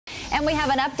And we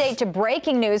have an update to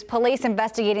breaking news. Police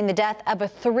investigating the death of a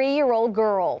 3-year-old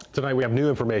girl. Tonight we have new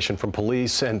information from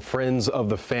police and friends of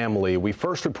the family. We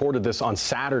first reported this on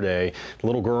Saturday. The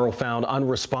little girl found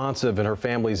unresponsive in her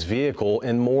family's vehicle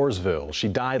in Mooresville. She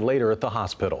died later at the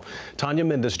hospital. Tanya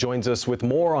Mendes joins us with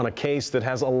more on a case that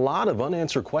has a lot of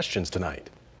unanswered questions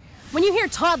tonight. When you hear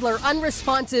toddler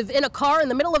unresponsive in a car in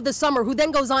the middle of the summer who then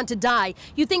goes on to die,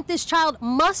 you think this child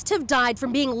must have died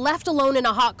from being left alone in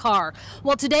a hot car.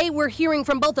 Well, today we're hearing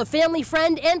from both a family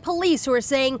friend and police who are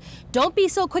saying, don't be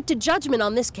so quick to judgment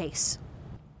on this case.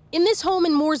 In this home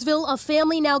in Mooresville, a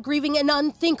family now grieving an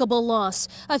unthinkable loss.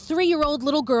 A 3-year-old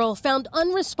little girl found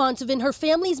unresponsive in her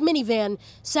family's minivan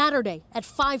Saturday at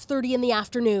 5:30 in the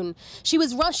afternoon. She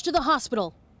was rushed to the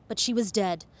hospital, but she was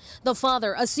dead. The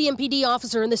father, a CMPD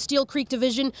officer in the Steel Creek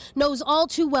Division, knows all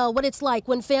too well what it's like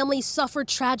when families suffer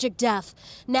tragic death.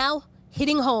 Now,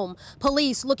 hitting home,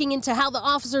 police looking into how the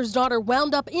officer's daughter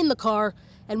wound up in the car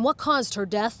and what caused her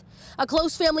death. A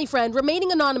close family friend,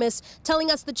 remaining anonymous, telling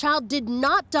us the child did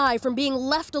not die from being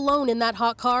left alone in that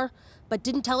hot car, but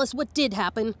didn't tell us what did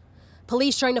happen.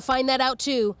 Police trying to find that out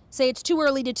too, say it's too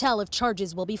early to tell if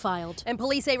charges will be filed. And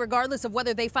police say regardless of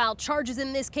whether they file charges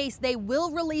in this case, they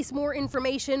will release more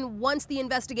information once the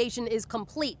investigation is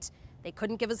complete. They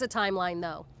couldn't give us a timeline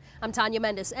though. I'm Tanya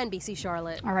Mendes, NBC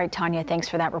Charlotte. All right, Tanya, thanks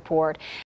for that report.